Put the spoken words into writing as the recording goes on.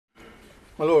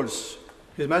My Lords,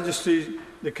 His Majesty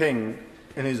the King,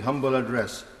 in his humble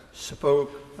address,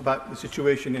 spoke about the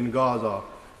situation in Gaza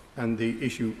and the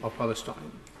issue of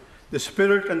Palestine. The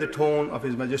spirit and the tone of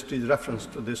His Majesty's reference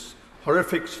to this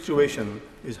horrific situation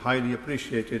is highly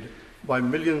appreciated by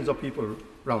millions of people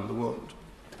around the world.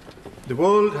 The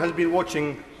world has been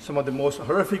watching some of the most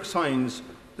horrific scenes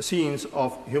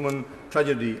of human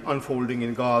tragedy unfolding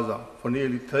in Gaza for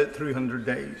nearly 300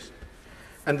 days,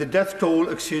 and the death toll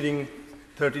exceeding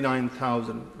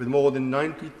 39,000, with more than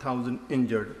 90,000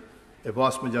 injured, a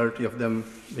vast majority of them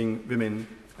being women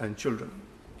and children.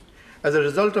 As a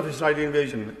result of Israeli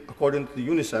invasion, according to the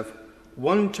UNICEF,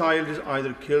 one child is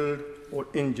either killed or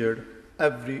injured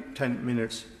every 10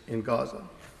 minutes in Gaza.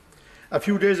 A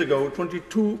few days ago,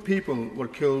 22 people were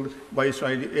killed by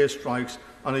Israeli airstrikes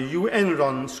on a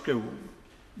UN-run school.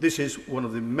 This is one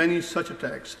of the many such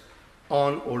attacks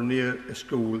on or near a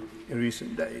school in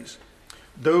recent days.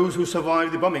 Those who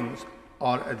survive the bombings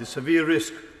are at the severe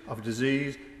risk of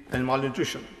disease and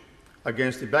malnutrition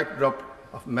against the backdrop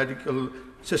of a medical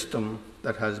system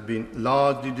that has been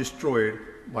largely destroyed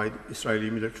by the Israeli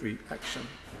military action.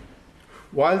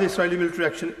 While the Israeli military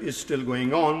action is still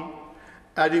going on,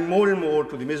 adding more and more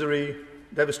to the misery,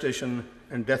 devastation,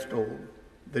 and death toll,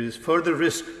 there is further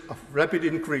risk of rapid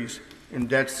increase in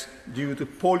deaths due to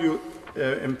polio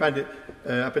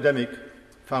epidemic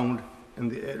found in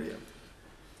the area.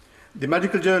 The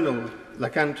medical journal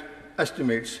Lacant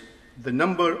estimates the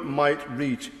number might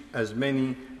reach as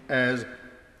many as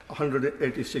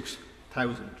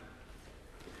 186,000.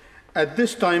 At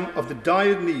this time of the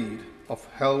dire need of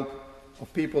help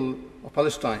of people of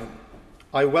Palestine,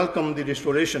 I welcome the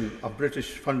restoration of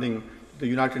British funding to the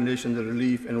United Nations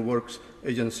Relief and Works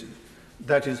Agency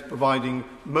that is providing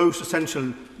most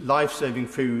essential life-saving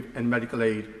food and medical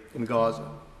aid in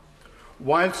Gaza.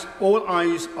 Whilst all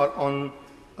eyes are on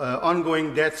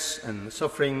ongoing deaths and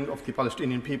suffering of the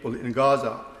Palestinian people in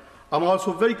Gaza, I'm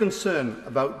also very concerned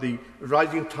about the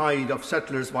rising tide of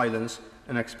settlers' violence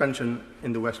and expansion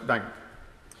in the West Bank.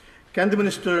 Can the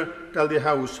Minister tell the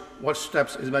House what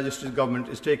steps His Majesty's government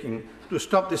is taking to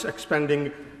stop this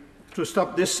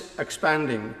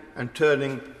expanding and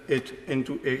turning it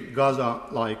into a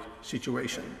Gaza-like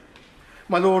situation?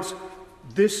 My Lords,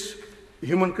 this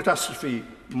human catastrophe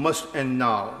must end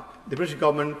now. The British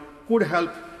government could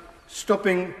help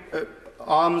stopping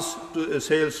arms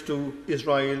sales to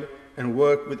Israel and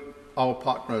work with our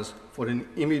partners for an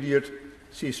immediate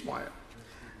ceasefire.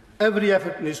 Every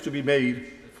effort needs to be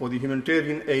made for the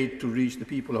humanitarian aid to reach the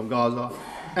people of Gaza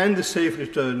and the safe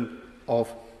return of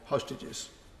hostages.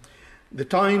 The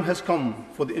time has come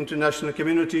for the international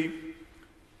community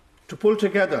to pull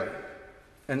together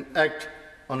and act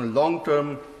on a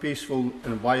long-term, peaceful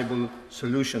and viable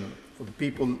solution for the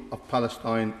people of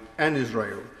Palestine and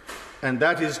Israel, and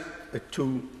that is a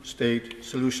two-state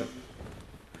solution.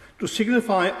 To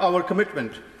signify our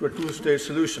commitment to a two-state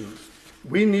solution,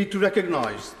 we need to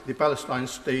recognize the Palestine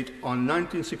state on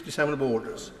 1967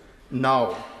 borders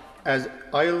now, as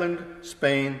Ireland,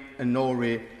 Spain and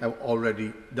Norway have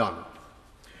already done.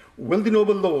 Will the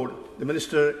noble Lord, the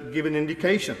Minister, give an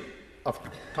indication of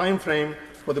time frame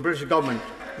for the British government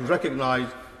to recognise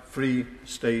Free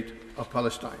State of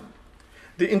Palestine?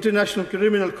 The International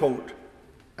Criminal Court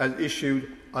has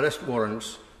issued arrest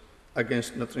warrants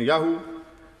against Netanyahu,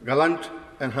 Gallant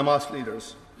and Hamas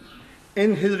leaders.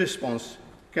 In his response,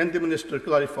 can the Minister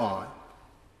clarify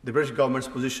the British government's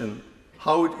position,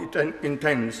 how it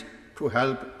intends to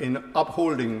help in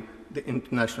upholding the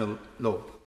international law?